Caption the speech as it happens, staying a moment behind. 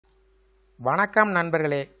வணக்கம்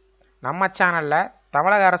நண்பர்களே, நம்ம சேனலில்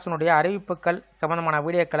தமிழக அரசினுடைய அறிவிப்புகள் சம்பந்தமான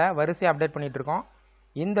வீடியோக்களை வரிசை அப்டேட் பண்ணிட்டு இருக்கோம்.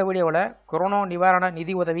 இந்த வீடியோவில் கொரோனா நிவாரண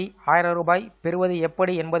நிதி உதவி 1000 ரூபாய் பெறுவது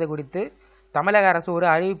எப்படி என்பது குறித்து தமிழக அரசு ஒரு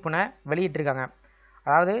அறிவிப்பினை வெளியிட்டிருக்காங்க.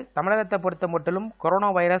 அதாவது தமிழகத்தை பொறுத்த மட்டிலும் கொரோனா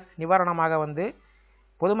வைரஸ் நிவாரணமாக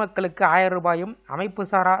பொதுமக்களுக்கு 1000 ரூபாயும் அமைப்பு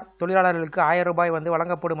சாரா தொழிலாளர்களுக்கு 1000 ரூபாய்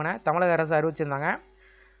வழங்கப்படும் என தமிழக அரசு அறிவிச்சிருந்தாங்க.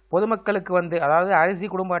 பொதுமக்களுக்கு அதாவது அரிசி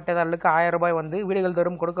குடும்ப அட்டைதாரர்களுக்கு 1000 ரூபாய் வீடுகள்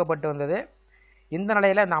தோறும் கொடுக்கப்பட்டு வந்தது. இந்த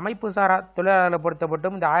நிலையில் இந்த அமைப்பு சாரா தொழிலாளர்களை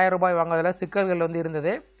பொறுத்தப்பட்டும் இந்த 1000 ரூபாய் வாங்குவதில் சிக்கல்கள்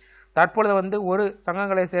இருந்தது. தற்பொழுது ஒரு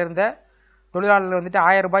சங்கங்களை சேர்ந்த தொழிலாளர்கள்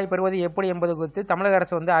 1000 ரூபாய் பெறுவது எப்படி என்பது குறித்து தமிழக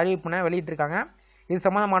அரசு அறிவிப்பினை வெளியிட்டிருக்காங்க. இது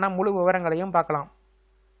சம்பந்தமான முழு விவரங்களையும் பார்க்கலாம்.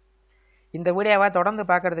 இந்த வீடியோவை தொடர்ந்து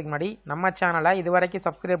பார்க்கறதுக்கு முன்னாடி நம்ம சேனலை இதுவரைக்கும்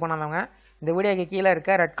சப்ஸ்கிரைப் பண்ணாதவங்க இந்த வீடியோக்கு கீழே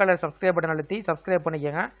இருக்க ரெட் கலர் சப்ஸ்கிரைப் பட்டன் அழுத்தி சப்ஸ்கிரைப்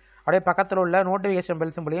பண்ணிக்கோங்க. அப்படியே பக்கத்தில் உள்ள நோட்டிஃபிகேஷன்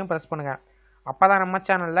பெல் சிம்பளையும் ப்ரெஸ் பண்ணுங்கள். அப்போ தான் நம்ம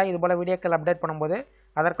சேனலில் இதுபோல் வீடியோக்கள் அப்டேட் பண்ணும்போது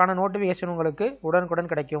அதற்கான நோட்டிஃபிகேஷன் உங்களுக்கு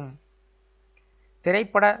உடனுக்குடன் கிடைக்கும்.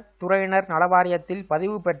 திரைப்பட துறையினர் நலவாரியத்தில்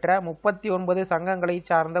பதிவு பெற்ற 39 சங்கங்களை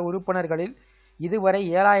சார்ந்த உறுப்பினர்களில் இதுவரை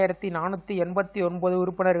 7489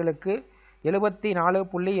 உறுப்பினர்களுக்கு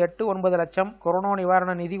 74.89 லட்சம் கொரோனா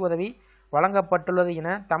நிவாரண நிதி உதவி வழங்கப்பட்டுள்ளது என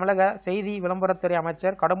தமிழக செய்தி விளம்பரத்துறை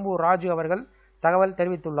அமைச்சர் கடம்பூர் ராஜு அவர்கள் தகவல்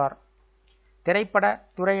தெரிவித்துள்ளார். திரைப்பட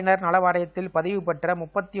துறையினர் நலவாரியத்தில் பதிவு பெற்ற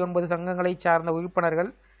 39 சங்கங்களை சார்ந்த உறுப்பினர்கள்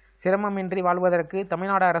சிரமமின்றி வாழ்வதற்கு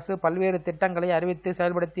தமிழ்நாடு அரசு பல்வேறு திட்டங்களை அறிவித்து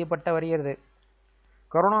செயல்படுத்தப்பட்டு வருகிறது.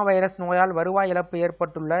 கொரோனா வைரஸ் நோயால் வருவாய் இழப்பு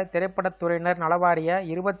ஏற்பட்டுள்ள திரைப்படத்துறையினர் நலவாரிய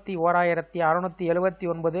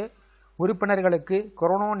 21,679 உறுப்பினர்களுக்கு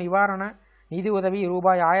கொரோனா நிவாரண நிதி உதவி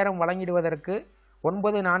ரூபாய் 1000 வழங்கிடுவதற்கு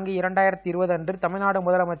 9/4/2020 அன்று தமிழ்நாடு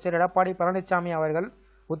முதலமைச்சர் எடப்பாடி பழனிசாமி அவர்கள்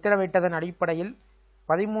உத்தரவிட்டதன் அடிப்படையில்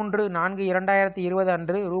 13/4/2020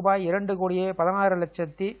 அன்று ரூபாய்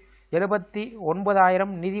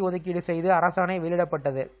 2,16,79,000 நிதி ஒதுக்கீடு செய்து அரசாணை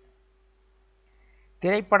வெளியிடப்பட்டது.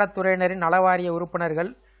 திரைப்படத்துறையினரின் நலவாரிய உறுப்பினர்கள்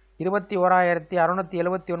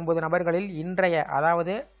 21,679 நபர்களில் இன்றைய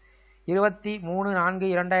அதாவது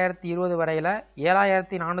 23/4/2020 வரையில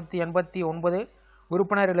 7,489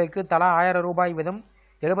 உறுப்பினர்களுக்கு தலா 1000 ரூபாய் வீதம்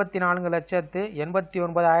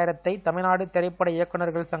 74,89,000 தமிழ்நாடு திரைப்பட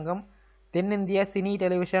இயக்குநர்கள் சங்கம், தென்னிந்திய cine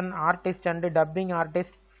television artist and dubbing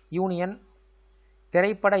artist union,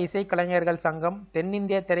 திரைப்பட இசைக்கலைஞர்கள் சங்கம்,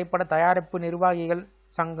 தென்னிந்திய திரைப்பட தயாரிப்பு நிர்வாகிகள்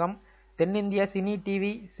சங்கம், தென்னிந்திய cine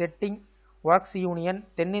TV setting works union,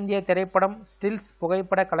 தென்னிந்திய திரைப்படம் ஸ்டில்ஸ்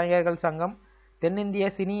புகைப்பட கலைஞர்கள் சங்கம், தென்னிந்திய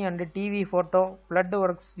cine and TV photo blood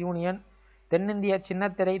works union, தென்னிந்திய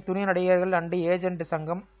சின்னத்திரை துணை நடிகர்கள் அண்ட் ஏஜென்ட்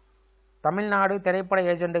சங்கம், தமிழ்நாடு திரைப்பட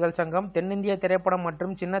ஏஜென்ட்டுகள் சங்கம், தென்னிந்திய திரைப்படம்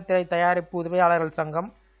மற்றும் சின்னத்திரை தயாரிப்பு உதவியாளர்கள் சங்கம்,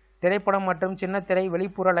 திரைப்படம் மற்றும் சின்னத்திரை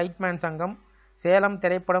வெளிப்புற லைட்மேன் சங்கம், சேலம்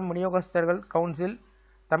திரைப்படம் விநியோகஸ்தர்கள் கவுன்சில்,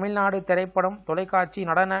 தமிழ்நாடு திரைப்படம் தொலைக்காட்சி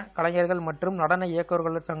நடன கலைஞர்கள் மற்றும் நடன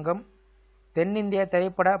இயக்குநர்கள் சங்கம், தென்னிந்திய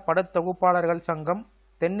திரைப்பட படத்தொகுப்பாளர்கள் சங்கம்,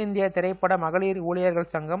 தென்னிந்திய திரைப்பட மகளிர் ஊழியர்கள்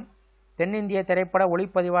சங்கம், தென்னிந்திய திரைப்பட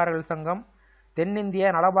ஒளிப்பதிவாளர்கள் சங்கம், தென்னிந்திய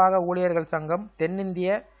நலபாக ஊழியர்கள் சங்கம், தென்னிந்திய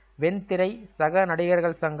வெண்திரை சக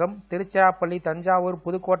நடிகர்கள் சங்கம், திருச்சிராப்பள்ளி, தஞ்சாவூர்,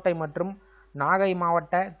 புதுக்கோட்டை மற்றும் நாகை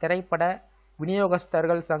மாவட்ட திரைப்பட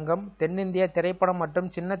விநியோகஸ்தர்கள் சங்கம், தென்னிந்திய திரைப்படம் மற்றும்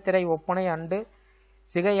சின்னத்திரை ஒப்பனை அண்டு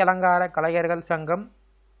சிகை அலங்கார கலைஞர்கள் சங்கம்,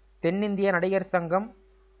 தென்னிந்திய நடிகர் சங்கம்,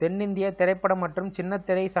 தென்னிந்திய திரைப்படம் மற்றும்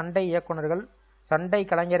சின்னத்திரை சண்டை இயக்குநர்கள் சண்டை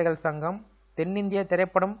கலைஞர்கள் சங்கம், தென்னிந்திய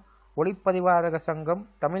திரைப்படம் ஒளிப்பதிவாளர்கள் சங்கம்,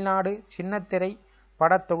 தமிழ்நாடு சின்னத்திரை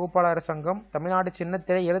பட தொகுப்பாளர் சங்கம், தமிழ்நாடு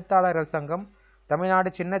சின்னத்திரை எழுத்தாளர்கள் சங்கம், தமிழ்நாடு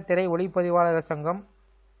சின்னத்திரை ஒளிப்பதிவாளர்கள் சங்கம்,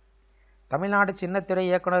 தமிழ்நாடு சின்னத்திரை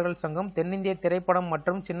இயக்குநர்கள் சங்கம், தென்னிந்திய திரைப்படம்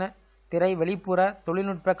மற்றும் சின்ன திரை வெளிப்புற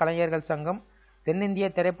தொழில்நுட்ப கலைஞர்கள் சங்கம், தென்னிந்திய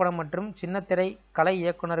திரைப்படம் மற்றும் சின்னத்திரை கலை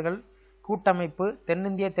இயக்குநர்கள் கூட்டமைப்பு,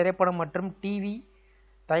 தென்னிந்திய திரைப்படம் மற்றும் டிவி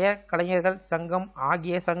தயார் கலைஞர்கள் சங்கம்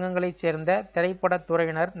ஆகிய சங்கங்களைச் சேர்ந்த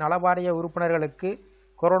திரைப்படத்துறையினர் நலவாரிய உறுப்பினர்களுக்கு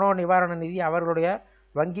கொரோனா நிவாரண நிதி அவர்களுடைய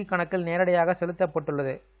வங்கி கணக்கில் நேரடியாக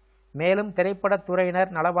செலுத்தப்பட்டுள்ளது. மேலும் திரைப்படத்துறையினர்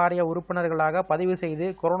நலவாரிய உறுப்பினர்களாக பதிவு செய்து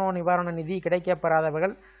கொரோனா நிவாரண நிதி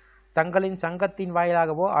கிடைக்கப்பெறாதவர்கள் தங்களின் சங்கத்தின்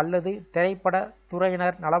வாயிலாகவோ அல்லது திரைப்பட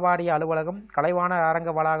துறையினர் நலவாரிய அலுவலகம், கலைவாணர் அரங்க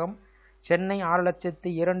வளாகம், சென்னை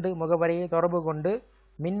 6,02,000 முகவரியை தொடர்பு கொண்டு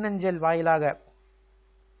மின்னஞ்சல் வாயிலாக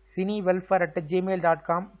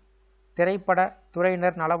cinewelfare@gmail.com, திரைப்பட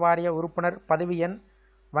துறையினர் நலவாரிய உறுப்பினர் பதிவு எண்,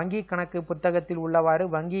 வங்கி கணக்கு புத்தகத்தில் உள்ளவாறு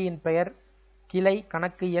வங்கியின் பெயர், கிளை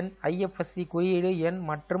கணக்கு எண், IFSC குறியீடு எண்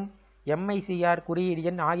மற்றும் MICR குறியீடு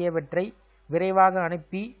எண் ஆகியவற்றை விரைவாக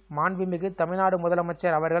அனுப்பி மாண்புமிகு தமிழ்நாடு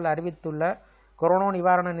முதலமைச்சர் அவர்கள் அறிவித்துள்ள கொரோனா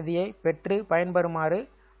நிவாரண நிதியை பெற்று பயன்பெறுமாறு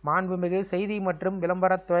மாண்புமிகு செய்தி மற்றும்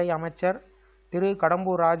விளம்பரத்துறை அமைச்சர் திரு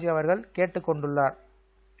கடம்பூர் ராஜு அவர்கள் கேட்டுக்கொண்டுள்ளார்.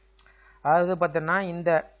 அதாவது பார்த்தீங்கன்னா இந்த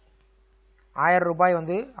ரூபாய்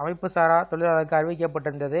வந்து அமைப்பு சாரா தொழிலாளருக்கு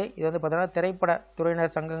அறிவிக்கப்பட்டிருந்தது. இது வந்து பார்த்தீங்கன்னா திரைப்பட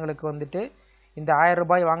துறையினர் சங்கங்களுக்கு வந்துட்டு இந்த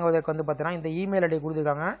ரூபாய் வாங்குவதற்கு வந்து பார்த்தீங்கன்னா இந்த இமெயில் ஐடி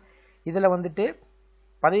கொடுத்துருக்காங்க. இதில் வந்துட்டு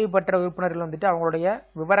பதவி பெற்ற உறுப்பினர்கள் வந்துட்டு அவங்களுடைய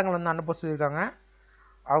விவரங்கள் வந்து அனுப்ப சொல்லியிருக்காங்க.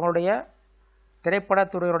 அவங்களுடைய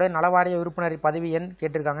திரைப்படத்துறையினுடைய நலவாரிய உறுப்பினர் பதவி எண்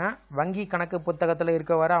கேட்டிருக்காங்க. வங்கி கணக்கு புத்தகத்தில்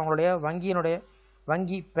இருக்கவரை அவங்களுடைய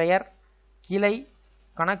வங்கி பெயர், கிளை,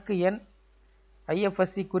 கணக்கு எண்,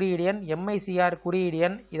 ஐஎஃப்எஸ்சி குறியீடு எண், எம்ஐசிஆர் குறியீடு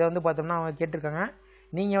எண் இதை வந்து பார்த்தோம்னா அவங்க கேட்டிருக்காங்க.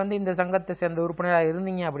 நீங்கள் வந்து இந்த சங்கத்தை சேர்ந்த உறுப்பினராக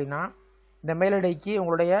இருந்தீங்க அப்படின்னா இந்த மெயில் ஐடிக்கு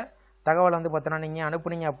உங்களுடைய தகவலை வந்து பார்த்தோன்னா நீங்கள்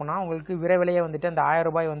அனுப்புனீங்க அப்படின்னா உங்களுக்கு விரைவிலேயே வந்துட்டு அந்த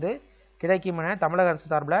ரூபாய் வந்து கிடைக்கும் என தமிழக அரசு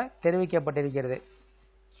சார்பில் தெரிவிக்கப்பட்டிருக்கிறது.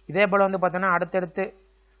 இதே போல் வந்து பார்த்தோன்னா அடுத்தடுத்து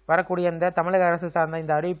வரக்கூடிய இந்த தமிழக அரசு சார்ந்த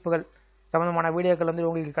இந்த அறிவிப்புகள் சம்மந்தமான வீடியோக்கள் வந்து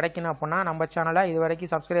உங்களுக்கு கிடைக்கணும் அப்படின்னா நம்ம சேனலை இது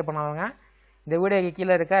வரைக்கும் சப்ஸ்கிரைப் பண்ணாதவங்க இந்த வீடியோக்கு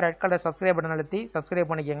கீழே இருக்க ரெட் கலர் சப்ஸ்கிரைப் பட்டன் அழுத்தி சப்ஸ்கிரைப்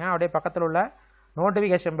பண்ணிக்கோங்க. அப்படியே பக்கத்தில் உள்ள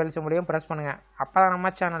நோட்டிஃபிகேஷன் பெல் சிம்பலையும் ப்ரெஸ் பண்ணுங்கள். அப்போ தான் நம்ம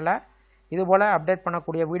சேனலில் இதுபோல் அப்டேட்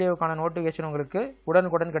பண்ணக்கூடிய வீடியோக்கான நோட்டிஃபிகேஷன் உங்களுக்கு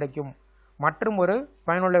உடனுக்குடன் கிடைக்கும். மற்றும் ஒரு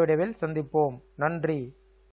பயனுள்ள வீடியோவில் சந்திப்போம். நன்றி.